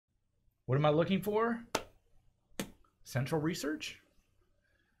What am I looking for? Central research?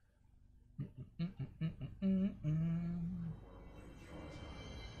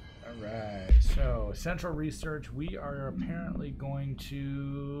 All right, so central research, we are apparently going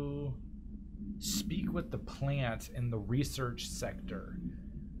to speak with the plants in the research sector.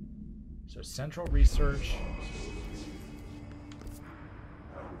 So central research.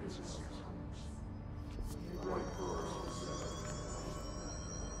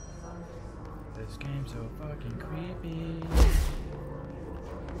 This game's so fucking creepy.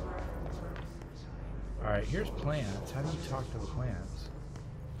 Alright, here's plants. How do you talk to the plants?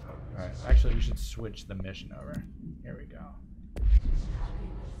 Alright, actually we should switch the mission over. Here we go.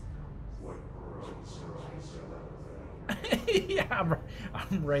 Yeah,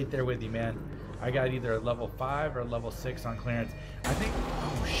 I'm right there with you, man. I got either a level 5 or a level 6 on clearance. I think,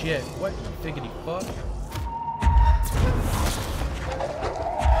 oh shit, what the figgity fuck?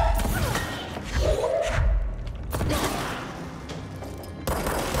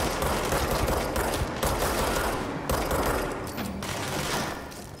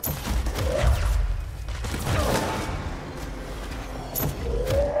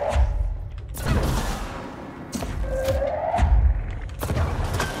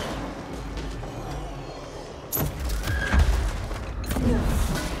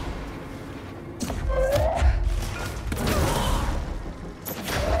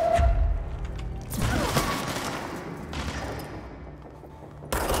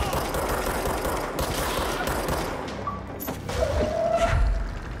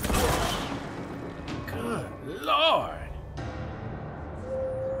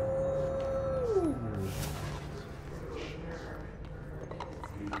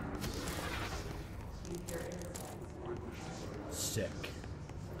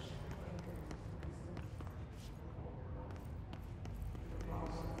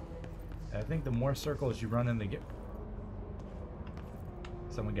 I think the more circles you run in the game.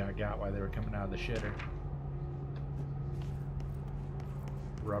 Someone got while they were coming out of the shitter.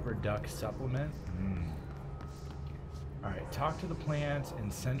 Rubber duck supplement. Alright, talk to the plants in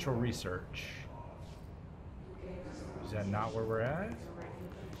central research. Is that not where we're at?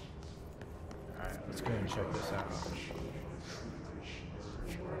 Alright, let's go ahead and check this out.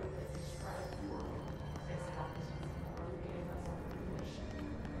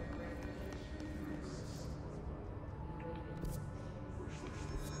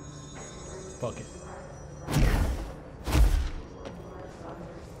 Fuck it.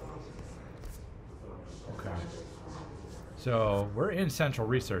 Okay. So we're in central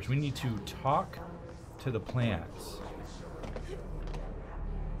research. We need to talk to the plants.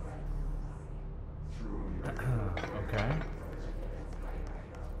 Okay.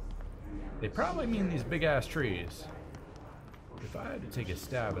 They probably mean these big ass trees. If I had to take a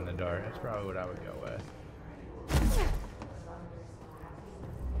stab in the dark, that's probably what I would go with.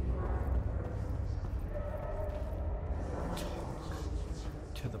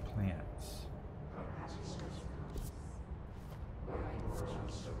 To the plants.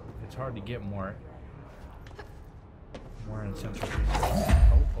 It's hard to get more in central research.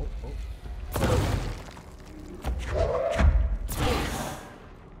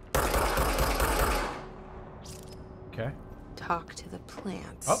 Okay. Talk to the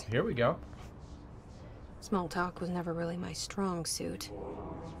plants. Oh, here we go. Small talk was never really my strong suit.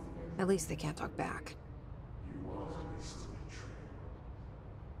 At least they can't talk back.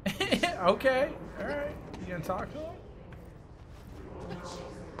 Okay, alright. You gonna talk to him?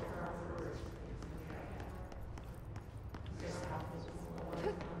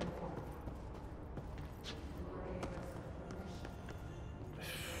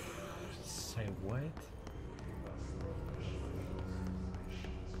 Say what?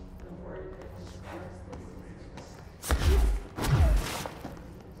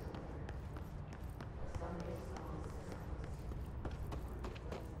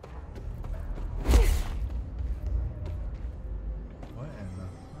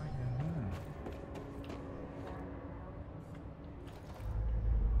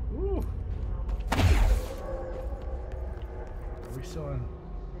 Still in.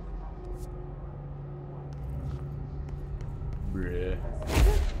 Bruh.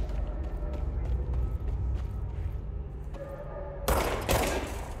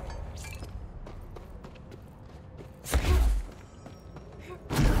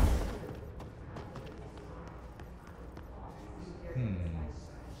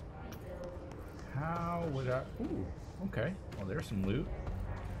 How would I? Ooh, okay. Well, there's some loot.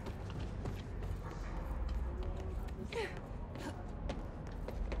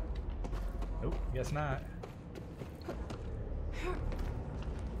 Nope, guess not.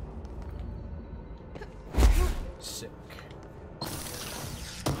 Sick.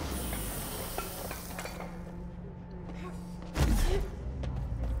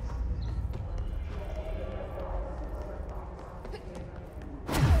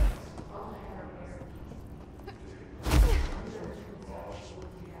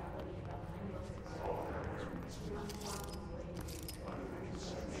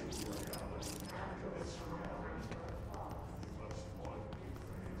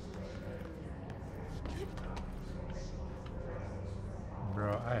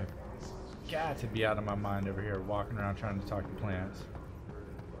 Bro, I've got to be out of my mind over here walking around trying to talk to plants.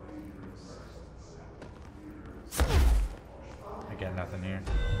 I got nothing here.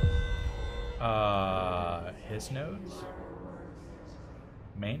 His nodes?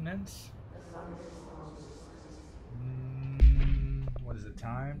 Maintenance? What is it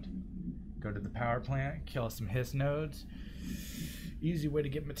timed? Go to the power plant, kill some his nodes. Easy way to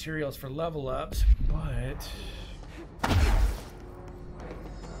get materials for level ups, but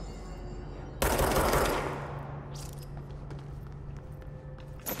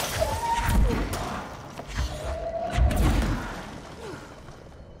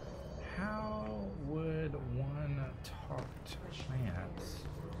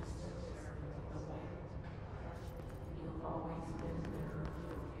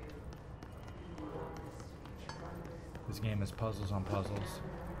this game is puzzles on puzzles.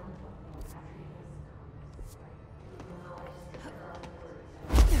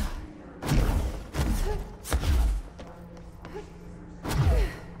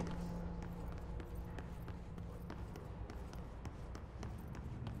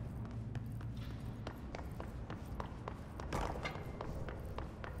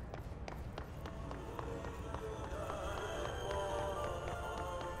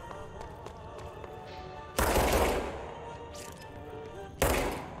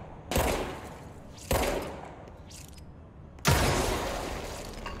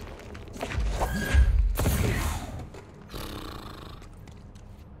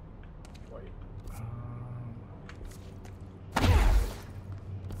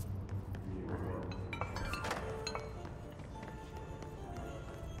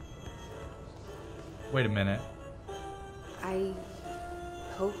 Wait a minute. I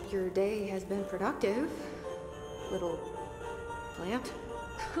hope your day has been productive, little plant.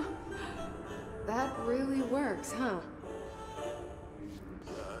 That really works, huh?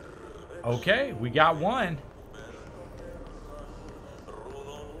 Okay, we got one.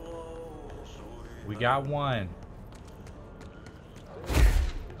 We got one.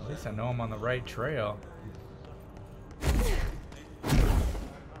 At least I know I'm on the right trail.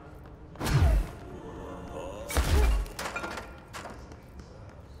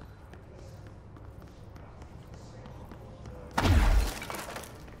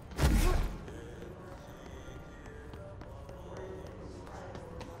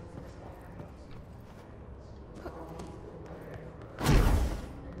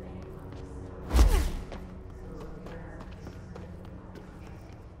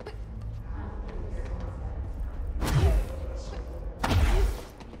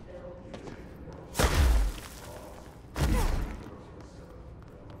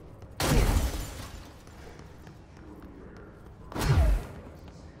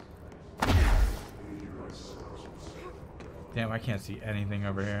 Damn, I can't see anything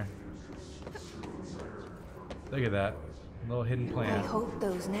over here. Look at that. Little hidden plant. I hope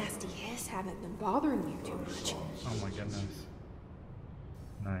those nasty hiss haven't been bothering you too much. Oh my goodness.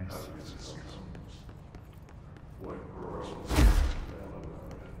 Nice.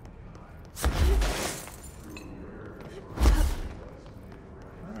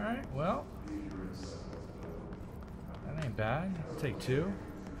 Alright, well. That ain't bad. I'll take two.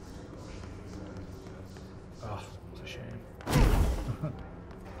 Oh, it's a shame.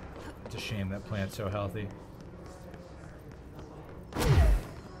 It's a shame that plant's so healthy.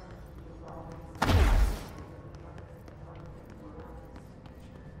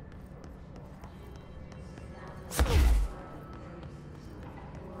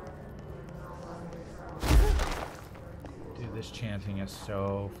 Dude, this chanting is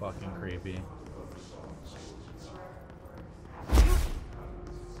so fucking creepy.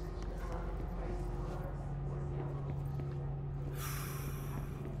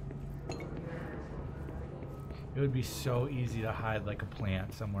 It would be so easy to hide like a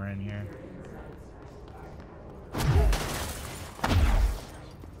plant somewhere in here.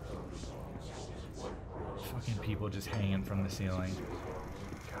 Fucking people just hanging from the ceiling.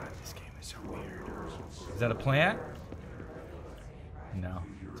 God, this game is so weird. Is that a plant? No,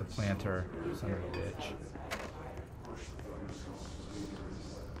 it's a planter. Son of a bitch.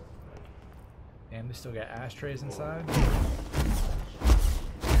 And they still got ashtrays inside.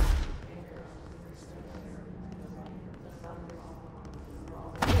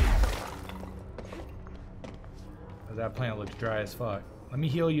 Oh, that plant looks dry as fuck. Let me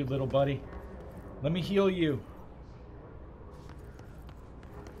heal you, little buddy. Let me heal you.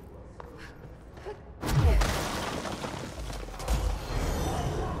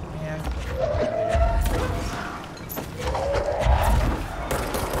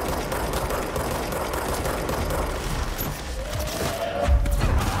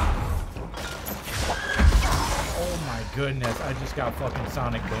 Goodness, I just got fucking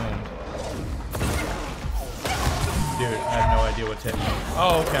sonic boomed. Dude, I have no idea what's hitting me.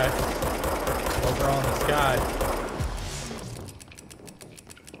 Oh, okay. Those are all in the sky.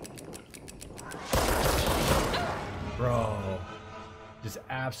 Bro. Just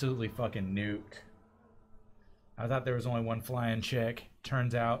absolutely fucking nuke. I thought there was only one flying chick.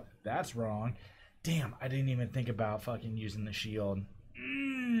 Turns out, that's wrong. Damn, I didn't even think about fucking using the shield.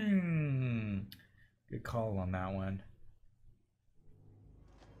 Good call on that one.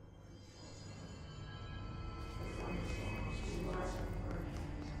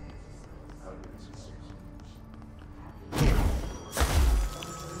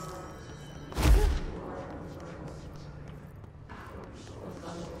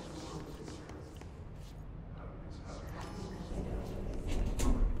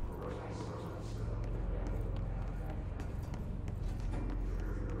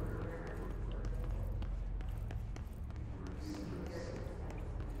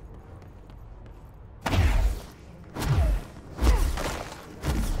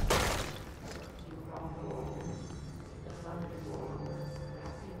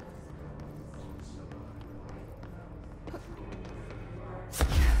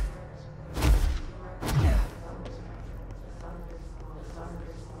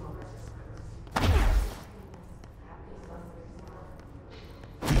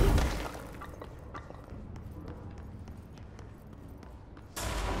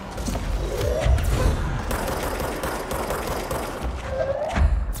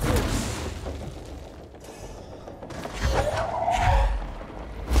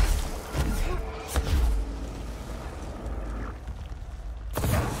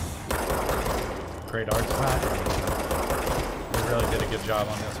 Great art spot. They really did a good job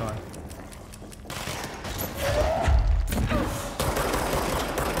on this one.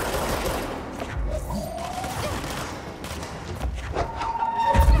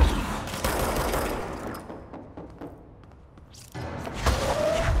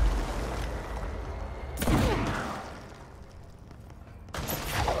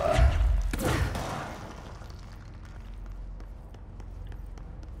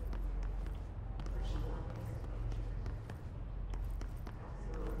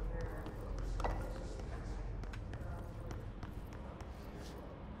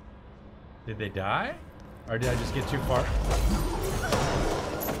 Did they die? Or did I just get too far?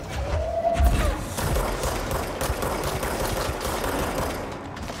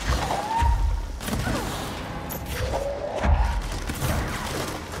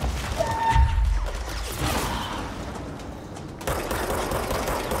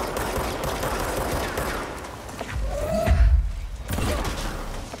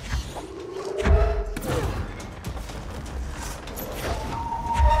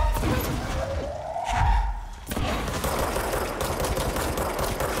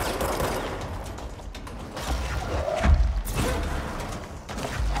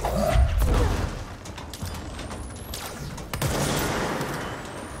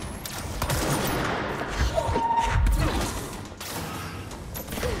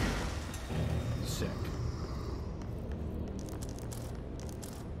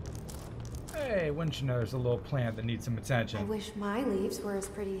 Hey, wouldn't you know there's a little plant that needs some attention? I wish my leaves were as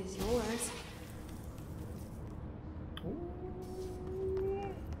pretty as yours.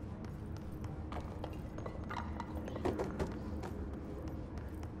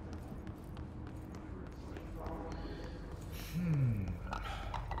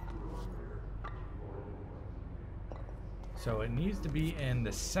 So it needs to be in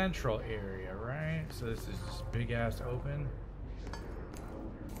the central area, right? So this is just big ass open.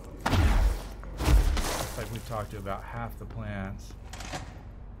 Looks like we've talked to about half the plants. I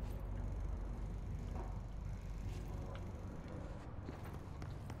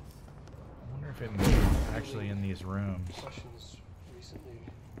wonder if it may be actually in these rooms. Questions recently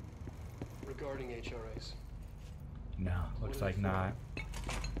regarding HRAs? No, looks like not. Do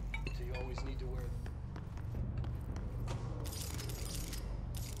you always need to wear them?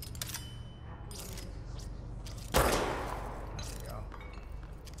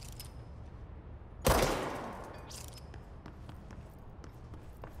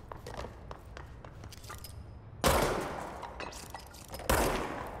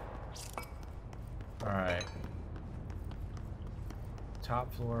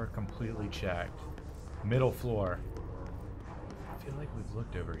 Top floor completely checked. Middle floor. I feel like we've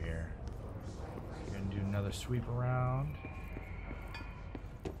looked over here. We're gonna do another sweep around.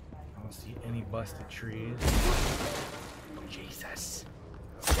 I don't see any busted trees. Jesus.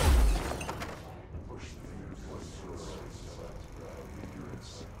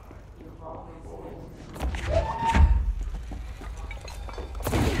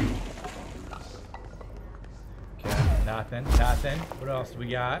 Nothing. What else do we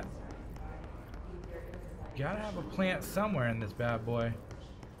got? Gotta have a plant somewhere in this bad boy.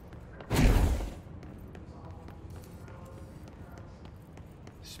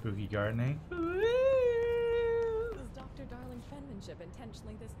 Spooky gardening. Was Dr. Darling's penmanship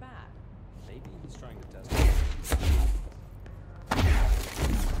intentionally this bad? Maybe he's trying to test it.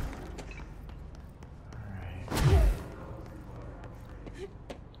 Alright.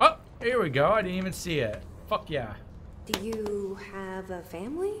 Oh, here we go. I didn't even see it. Fuck yeah. Do you have a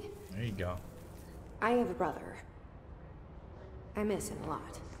family? There you go. I have a brother. I miss him a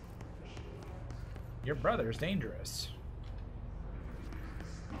lot. Your brother's dangerous.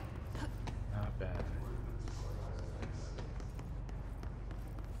 Not bad.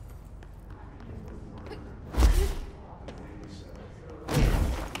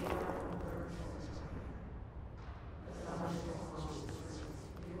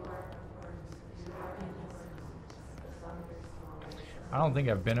 I don't think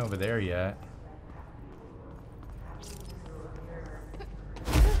I've been over there yet.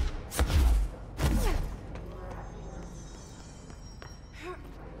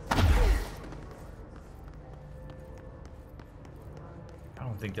 I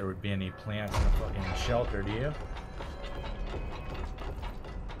don't think there would be any plants in the fucking shelter, do you?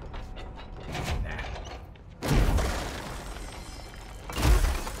 Nah.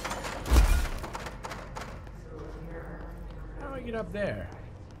 How do I get up there?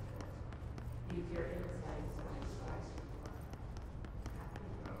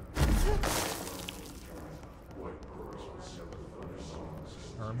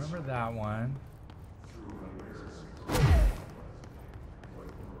 I remember that one.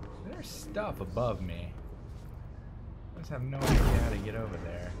 There's stuff above me. I just have no idea how to get over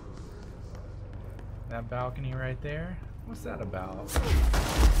there. That balcony right there? What's that about?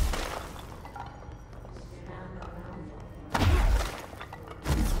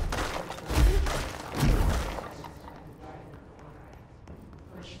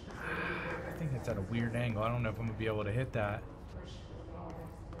 I think it's at a weird angle. I don't know if I'm gonna be able to hit that.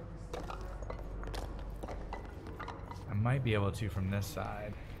 I might be able to from this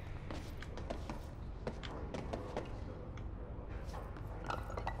side.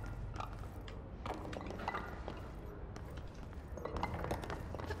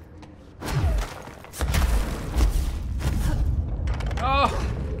 Oh!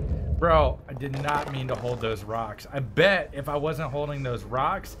 Bro, I did not mean to hold those rocks. I bet if I wasn't holding those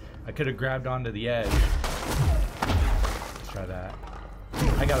rocks, I could have grabbed onto the edge. Let's try that.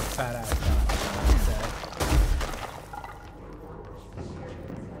 I got a fat ass now.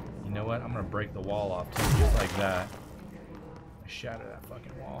 You know what? I'm gonna break the wall off too, just like that. I shatter that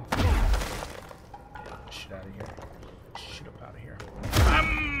fucking wall. Get shit out of here. Shit up out of here.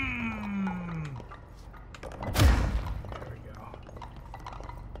 There we go.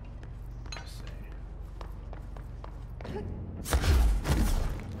 Let's see.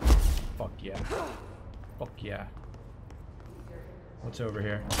 Fuck yeah. Fuck yeah. What's over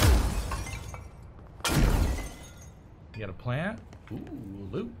here? You got a plant? Ooh,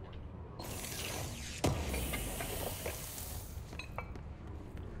 loot.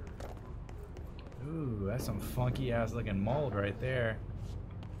 Ooh, that's some funky ass looking mold right there.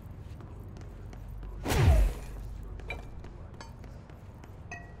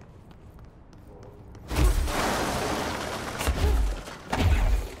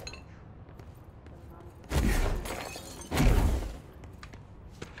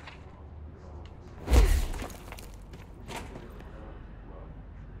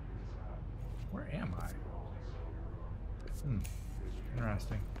 Where am I?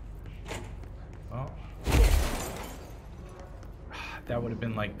 Interesting. Well, that would have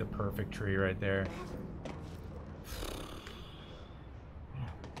been like the perfect tree right there.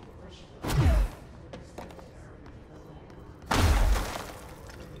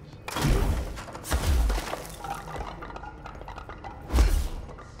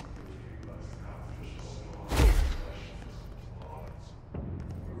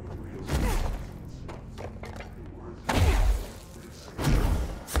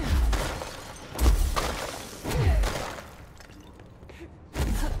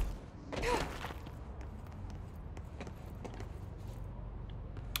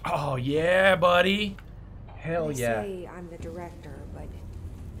 Oh yeah, buddy. Hell yeah. They say I'm the director, but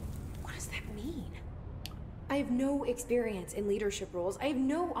what does that mean? I have no experience in leadership roles. I have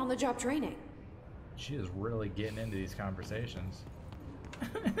no on-the-job training. She is really getting into these conversations.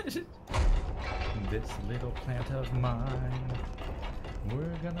 This little plant of mine,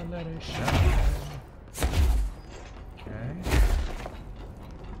 we're gonna let it shine. Okay.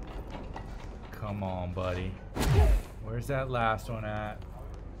 Come on, buddy. Where's that last one at?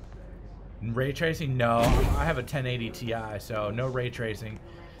 Ray tracing? No, I have a 1080 Ti, so no ray tracing.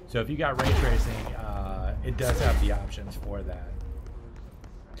 So if you got ray tracing, it does have the options for that.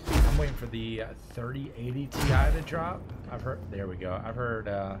 I'm waiting for the 3080 Ti to drop. I've heard. There we go. I've heard.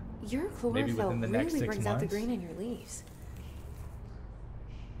 Your maybe chlorophyll within the next really 6 brings out the months. green in your leaves.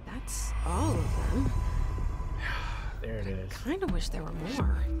 That's all of them. There it is. Kind of wish there were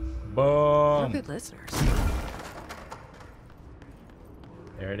more. We're Boom. good listeners.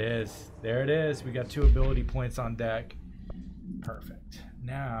 There it is. There it is. We got 2 ability points on deck. Perfect.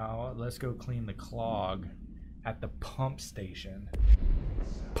 Now let's go clean the clog at the pump station.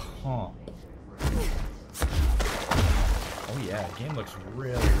 Pump. Oh yeah, the game looks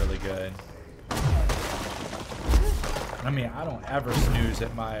really, really good. I mean, I don't ever snooze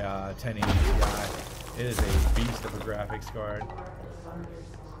at my 1080 Ti. It is a beast of a graphics card.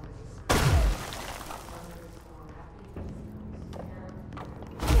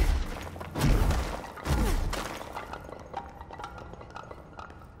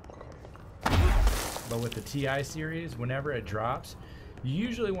 But with the TI series, whenever it drops, you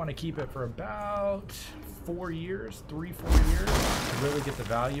usually want to keep it for about 4 years, 3-4 years, to really get the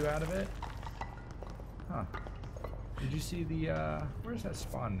value out of it. Huh. Did you see the, where's that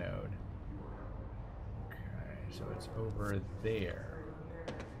spawn node? Okay, so it's over there.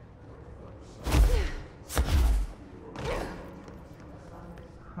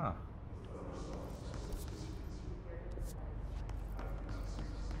 Huh.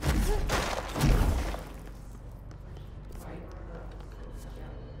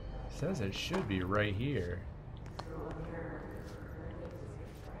 Says it should be right here.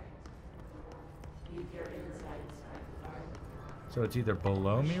 So it's either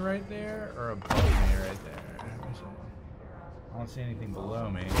below me right there or above me right there. I don't see anything below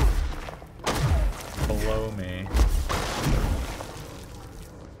me. Below me.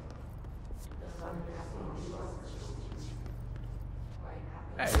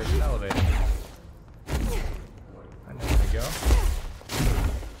 Hey, there's an elevator. I know where to go.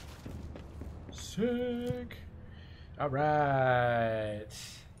 Sick. All right.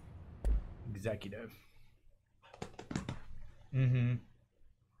 Executive.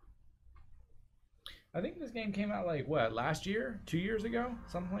 I think this game came out like what, last year? 2 years ago?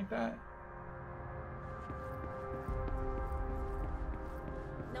 Something like that.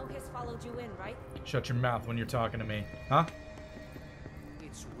 No Hiss followed you in, right? Shut your mouth when you're talking to me. Huh?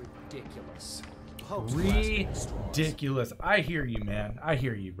 It's ridiculous. Hope's grasping at straws. Ridiculous. I hear you, man. I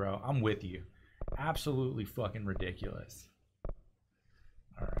hear you, bro. I'm with you. Absolutely fucking ridiculous.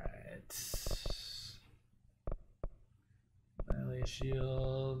 All right. Melee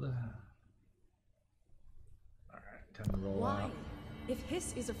shield. All right, time to roll Why? out. If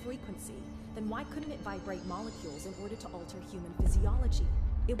Hiss is a frequency, then why couldn't it vibrate molecules in order to alter human physiology?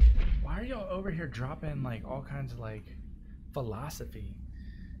 Why are y'all over here dropping like all kinds of like philosophy?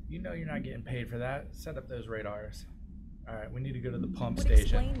 You know you're not getting paid for that. Set up those radars. All right, we need to go to the pump would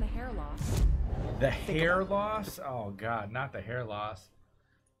station. Explain the hair loss. The hair loss? Oh God, not the hair loss.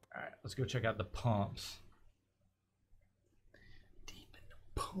 All right, let's go check out the pumps. Deep in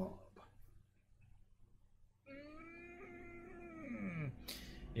the pump.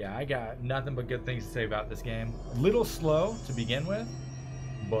 Yeah, I got nothing but good things to say about this game. Little slow to begin with,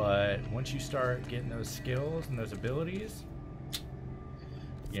 but once you start getting those skills and those abilities,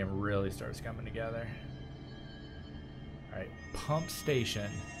 the game really starts coming together. All right, pump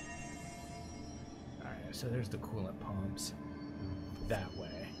station. All right, so there's the coolant pumps that way.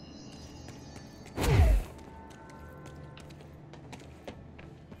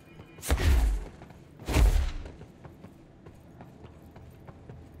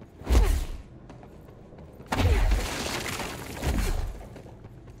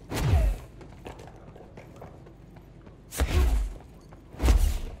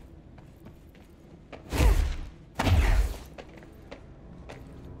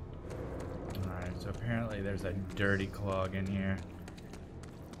 There's a dirty clog in here,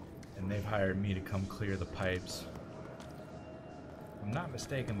 and they've hired me to come clear the pipes. If I'm not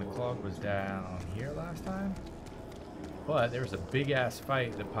mistaken, the clog was down here last time, but there was a big ass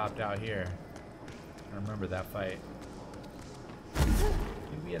fight that popped out here. I remember that fight.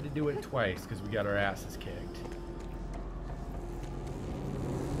 Did we we had to do it twice because we got our asses kicked.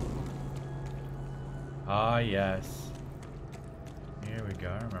 Ah, yes. Here we go.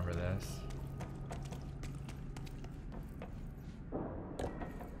 I remember this.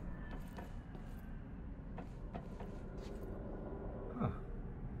 Huh.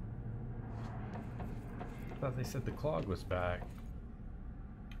 I thought they said the clog was back.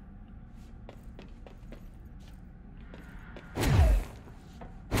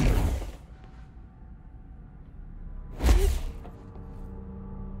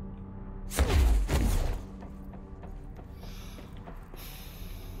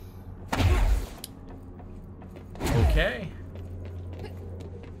 Okay.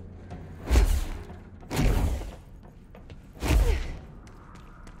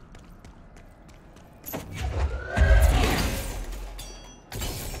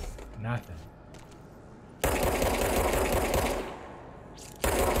 Nothing.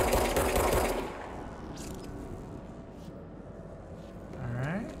 All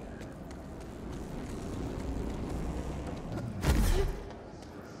right.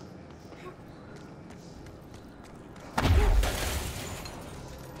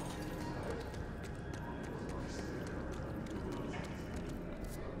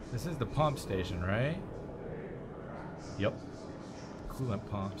 This is the pump station, right? Yep. Coolant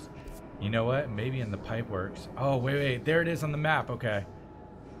pumps. You know what? Maybe in the pipe works. Oh, wait. There it is on the map. Okay.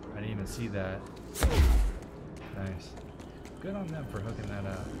 I didn't even see that. Nice. Good on them for hooking that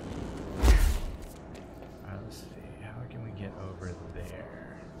up. Alright, let's see. How can we get over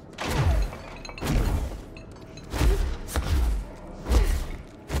there?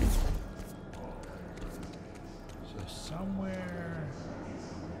 So somewhere...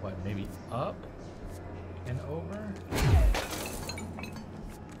 What, maybe up and over?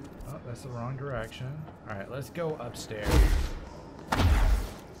 Oh, that's the wrong direction. Alright, let's go upstairs. How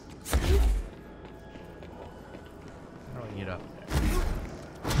do I get up there?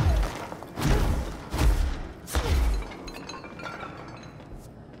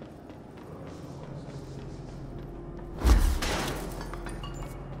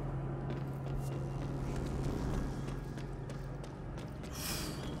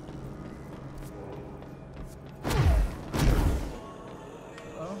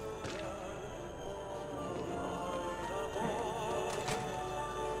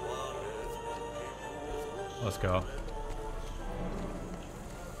 Let's go.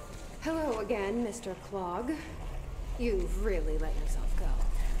 Hello again, Mr. Clog. You've really let yourself go.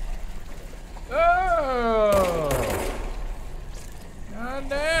 Oh! God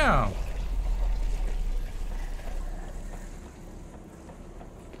damn!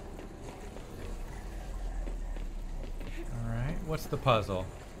 Alright, what's the puzzle?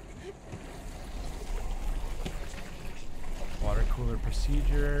 Water cooler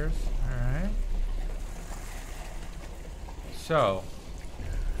procedures. Alright. So,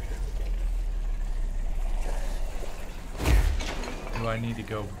 do I need to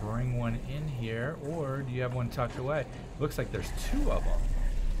go bring one in here, or do you have one tucked away? Looks like there's two of them.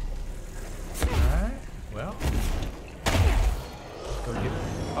 Alright, well. Go get it.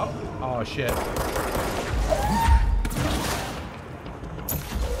 Oh shit.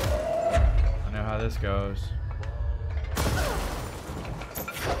 I know how this goes.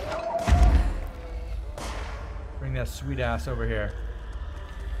 Bring that sweet ass over here.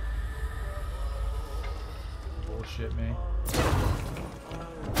 Bullshit me.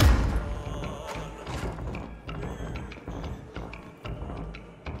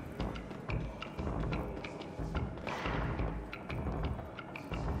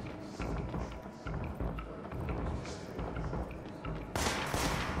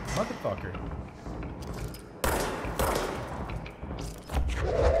 Motherfucker.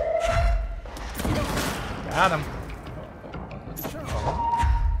 Got him.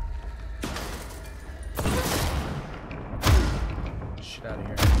 Shit out of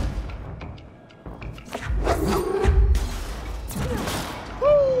here.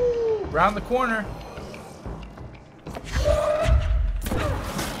 Woo! Round the corner.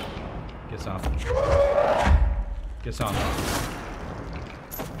 Get some. Get some.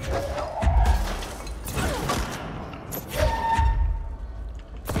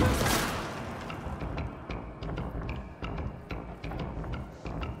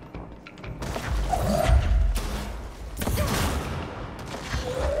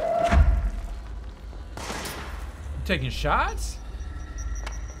 Taking shots?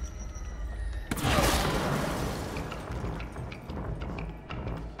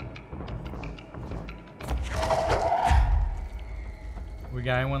 We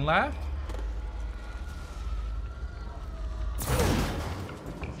got anyone left?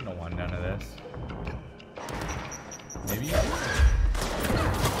 this. Maybe.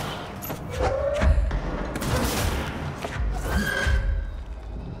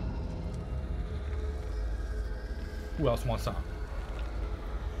 Who else wants some?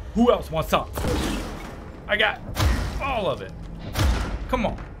 Who else wants some? I got all of it. Come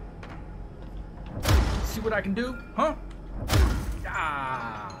on. See what I can do? Huh?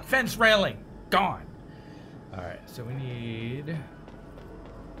 Ah, fence railing. Gone. Alright, so we need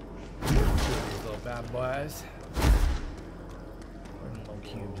these little bad boys. Where the little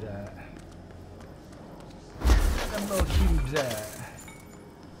cubes at? Where them little cubes at?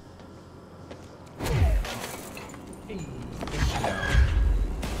 Hey, down.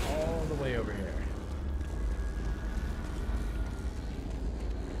 All the way over here.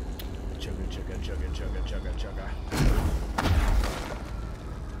 Chugga, chugga, chugga, chugga, chugga, chugga.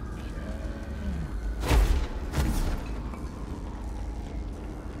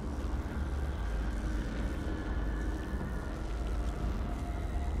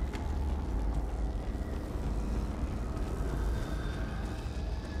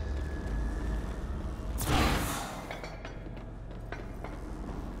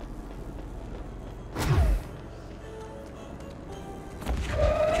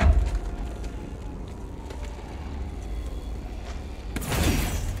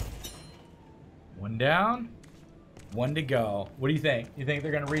 Down, one to go. What do you think? You think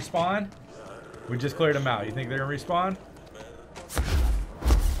they're gonna respawn? We just cleared them out. You think they're gonna respawn?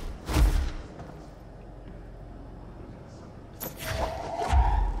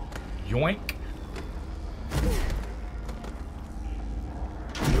 Yoink.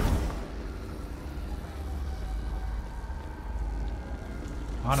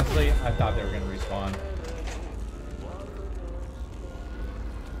 Honestly, I thought they were gonna respawn.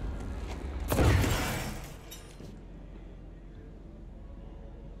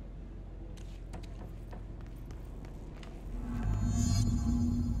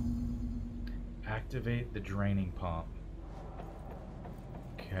 Activate the draining pump.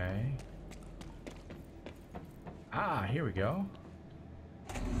 Okay. Ah, here we go.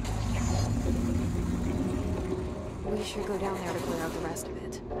 We should go down there to clear out the rest of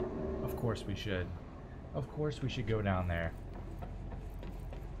it. Of course we should. Of course we should go down there.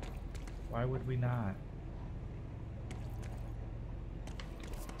 Why would we not?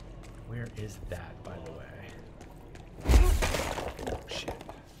 Where is that, by the way? Oh, shit.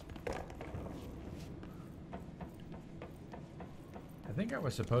 I think I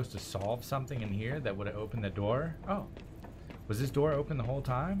was supposed to solve something in here that would have opened the door. Oh, was this door open the whole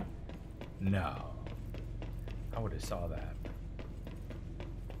time? No. I would have saw that.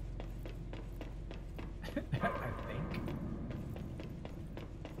 I think.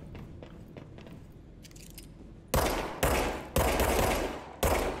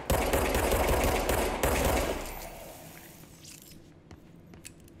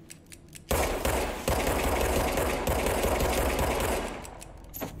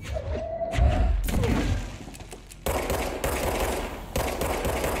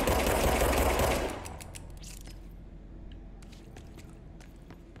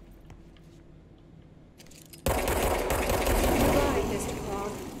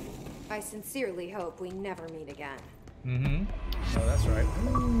 I sincerely hope we never meet again. Mm-hmm. Oh, that's right.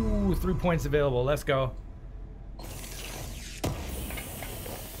 Ooh, 3 points available. Let's go.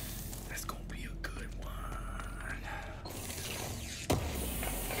 That's gonna be a good one.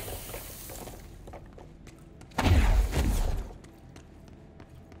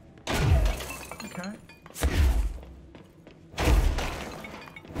 Okay.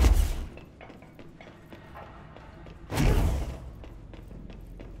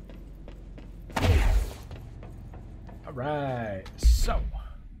 All right, so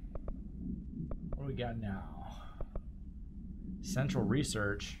what do we got now? Central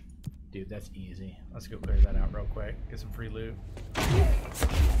research. Dude, that's easy. Let's go clear that out real quick. Get some free loot.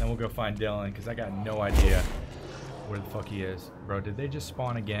 Then we'll go find Dylan, because I got no idea where the fuck he is. Bro, did they just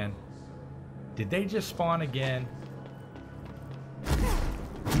spawn again? Did they just spawn again?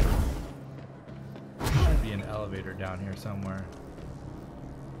 Should be an elevator down here somewhere.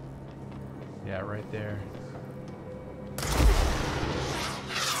 Yeah, right there.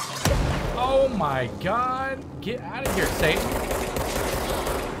 Oh my god! Get out of here, Satan!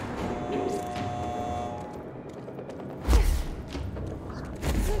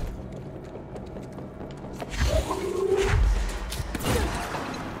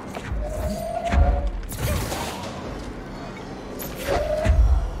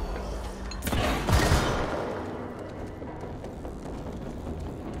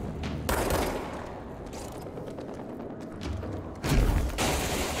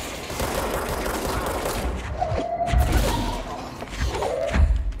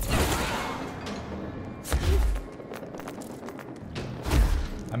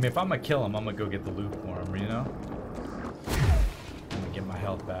 if I'm gonna kill him, I'm gonna go get the loot for him, you know? I'm gonna get my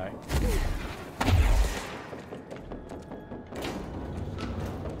health back.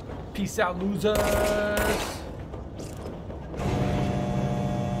 Peace out, losers! Oh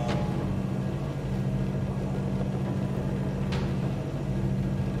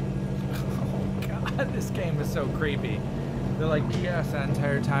god, this game is so creepy. They're like, yes, that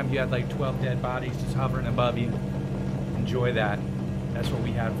entire time you had like 12 dead bodies just hovering above you. Enjoy that. That's what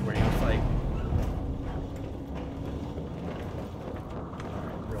we have for you. It's like...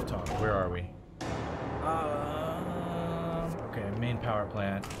 Alright, real talk. Where are we? Okay, main power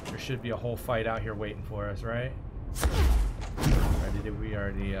plant. There should be a whole fight out here waiting for us, right? Or did we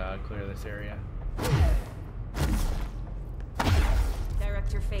already clear this area?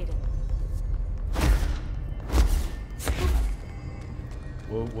 Director Faden.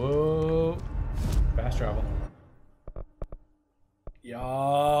 Whoa, whoa. Fast travel.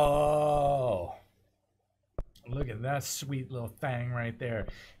 Yo. Look at that sweet little thing right there.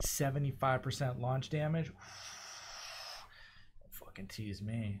 75% launch damage. Don't fucking tease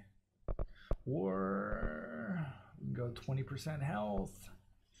me. Or we can go 20% health.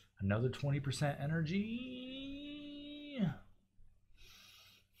 Another 20% energy.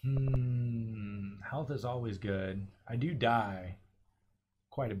 Health is always good. I do die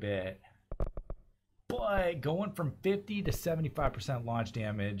quite a bit. But going from 50 to 75% launch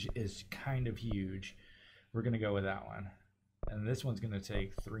damage is kind of huge. We're going to go with that one. And this one's going to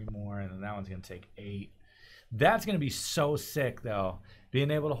take 3 more, and then that one's going to take 8. That's going to be so sick, though. Being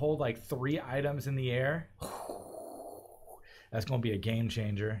able to hold like 3 items in the air. That's going to be a game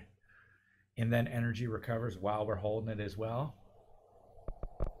changer. And then energy recovers while we're holding it as well.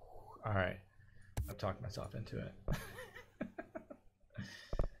 All right. I've talked myself into it.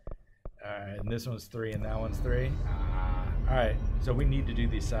 Alright, and this one's 3 and that one's 3. Alright, so we need to do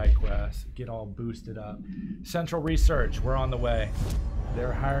these side quests. Get all boosted up. Central Research, we're on the way.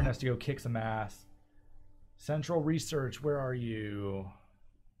 They're hiring us to go kick some ass. Central Research, where are you?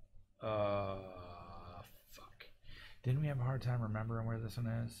 Fuck. Didn't we have a hard time remembering where this one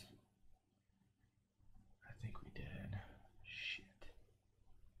is? I think we did. Shit.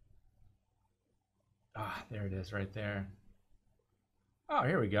 There it is right there. Oh,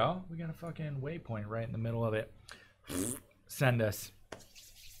 here we go. We got a fucking waypoint right in the middle of it. Send us.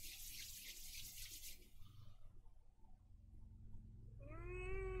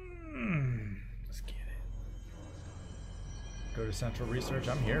 Let's get it. Go to Central Research.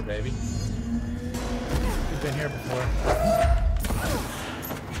 I'm here, baby. We've been here before.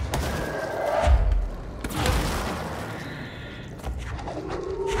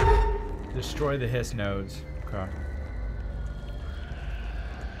 Destroy the hiss nodes. Okay.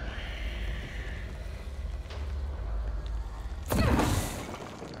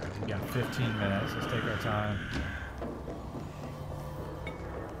 We got 15 minutes. Let's take our time.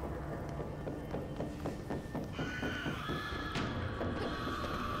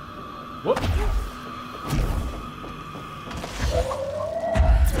 Whoop!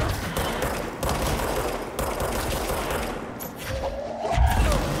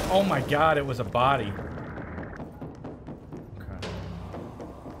 Oh my god, it was a body. Okay.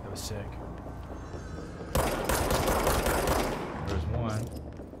 That was sick. There's 1.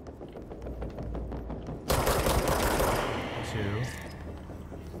 2.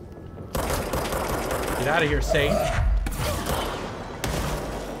 Get out of here, Satan.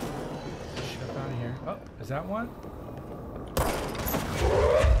 Shut out of here. Oh, is that one?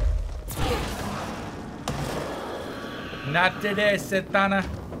 Not today, Satana.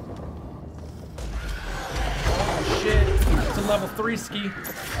 Shit, it's a level 3 ski.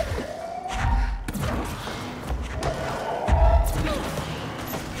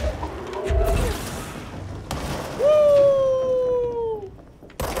 Woo!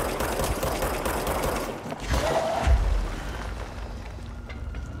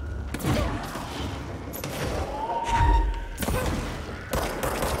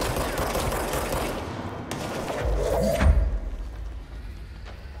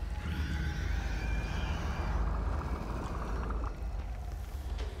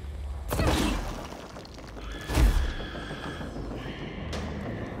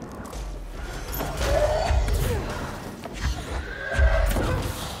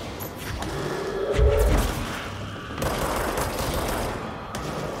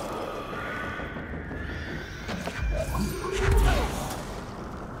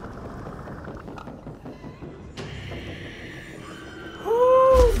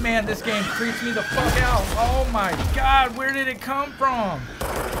 Man, this game creeps me the fuck out. Oh my god, where did it come from?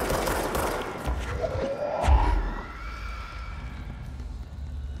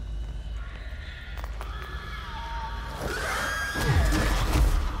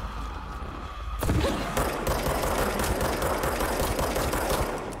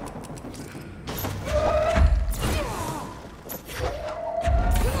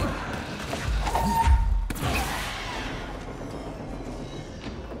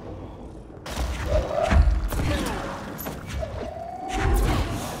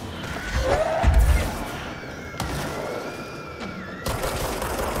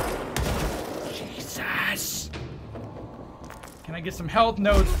 get some health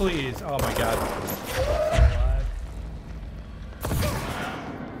nodes, please. Oh my god.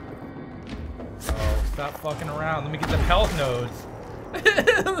 Oh, stop fucking around. Let me get them health nodes.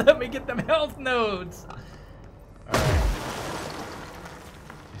 Let me get them health nodes. Alright.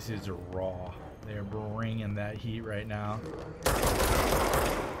 These dudes are raw. They're bringing that heat right now.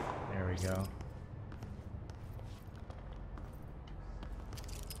 There we go.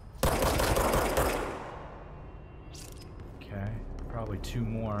 Okay, probably 2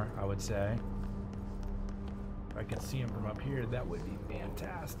 more, I would say. If I could see him from up here, that would be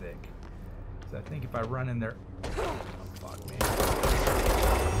fantastic. Because I think if I run in there... Oh, fuck me.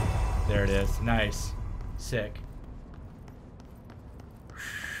 There it is. Nice. Sick.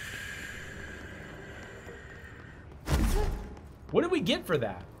 What did we get for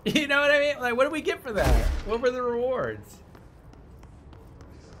that? You know what I mean? Like, what did we get for that? What were the rewards?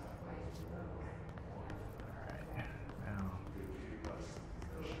 Alright. Now.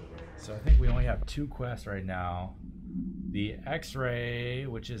 So I think we only have 2 quests right now. The X-ray,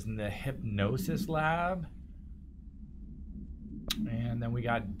 which is in the hypnosis lab. And then we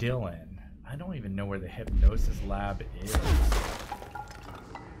got Dylan. I don't even know where the hypnosis lab is.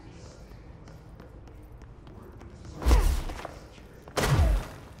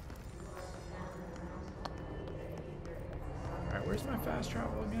 Alright, where's my fast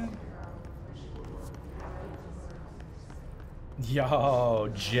travel again? Yo,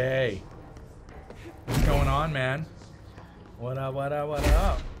 Jay. What's going on, man? What up, what up, what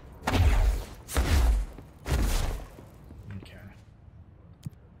up?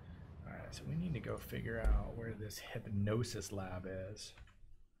 So we need to go figure out where this hypnosis lab is.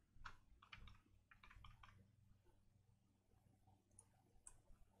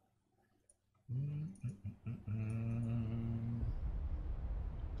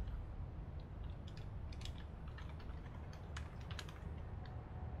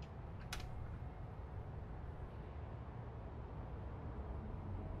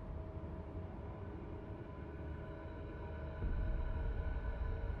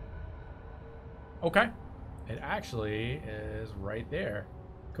 Okay, it actually is right there.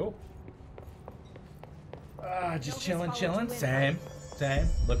 Cool. Just chilling. Same.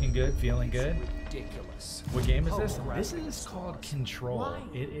 Looking good, feeling good. Ridiculous. What game is this? This is called Control. Why?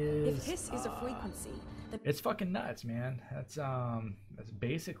 It is. If hiss is a frequency, then It's fucking nuts, man. That's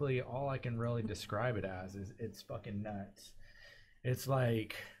basically all I can really describe it as. Is it's fucking nuts. It's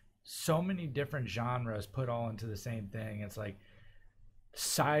like so many different genres put all into the same thing. It's like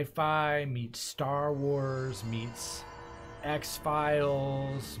sci-fi meets Star Wars meets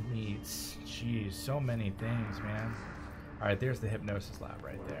X-Files meets, geez, so many things, man. All right, there's the hypnosis lab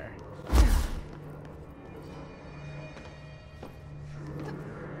right there.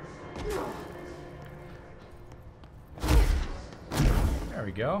 There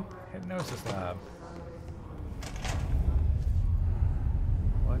we go, hypnosis lab.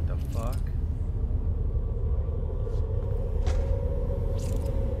 What the fuck?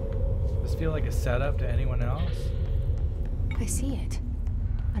 Feel like a setup to anyone else? I see it.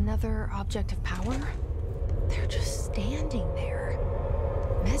 Another object of power? They're just standing there,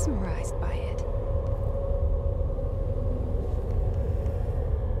 mesmerized by it.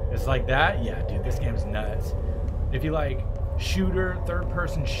 It's like that? Yeah, dude, this game's nuts. If you like shooter,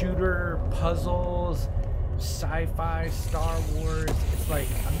 third-person shooter, puzzles, sci-fi, Star Wars, it's like,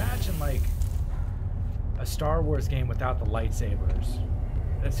 imagine like a Star Wars game without the lightsabers.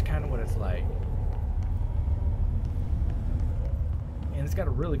 That's kind of what it's like. And it's got a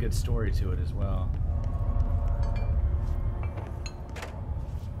really good story to it as well.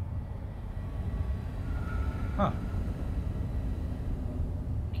 Huh.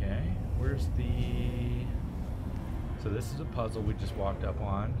 Okay, where's the... So this is a puzzle we just walked up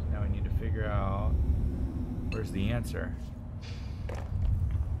on. Now we need to figure out where's the answer.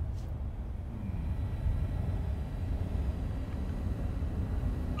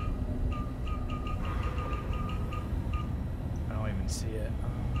 See it.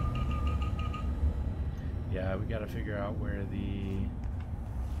 Yeah, we gotta figure out where's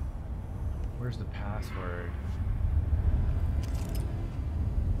the password.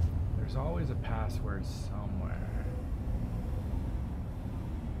 There's always a password somewhere.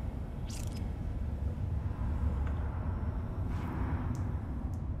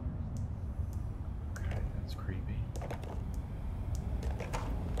 Okay, that's creepy.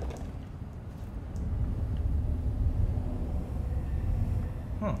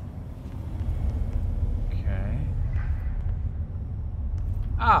 Huh. Okay.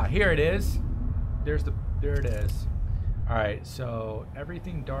 Ah, here it is. There it is. All right, so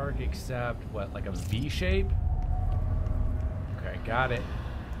everything dark except what, like a V shape? Okay, got it.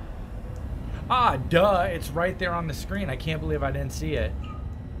 Ah, duh. It's right there on the screen. I can't believe I didn't see it.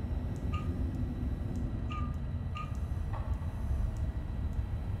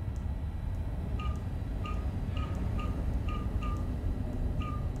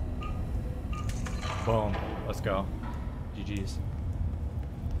 Boom. Let's go. GG's.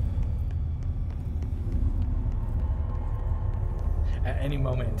 At any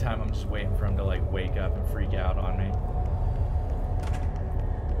moment in time, I'm just waiting for him to like wake up and freak out on me.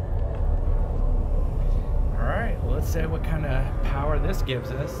 All right, well, let's say what kind of power this gives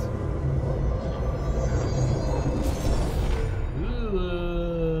us.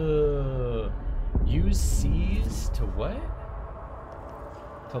 Ooh. Use C's to what?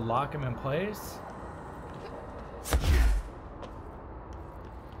 To lock him in place?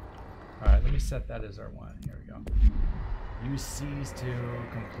 Alright, let me set that as our one. Here we go. Use C's to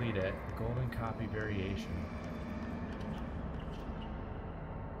complete it. Golden copy variation.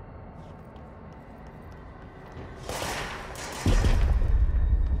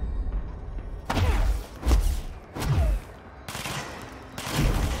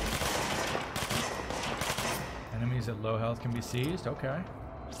 Enemies at low health can be seized. Okay.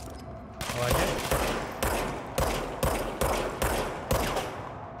 I like it.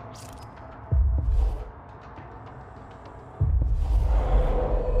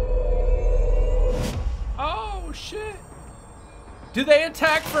 Oh, shit. Do they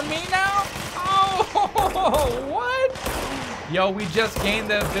attack for me now? Oh, what? Yo, we just gained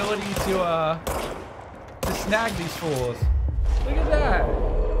the ability to snag these fools. Look at that.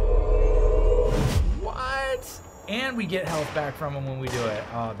 What? And we get health back from them when we do it.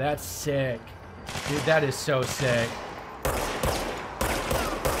 Oh, that's sick. Dude, that is so sick.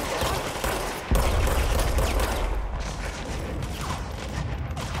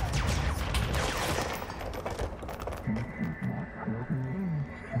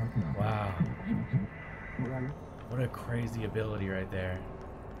 Wow. What a crazy ability right there.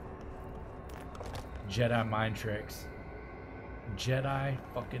 Jedi mind tricks. Jedi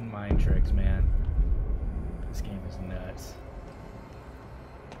fucking mind tricks, man. This game is nuts.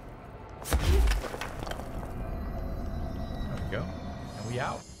 There we go. And we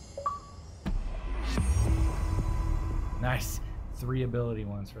out. Nice. 3 ability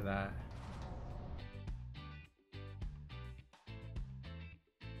ones for that.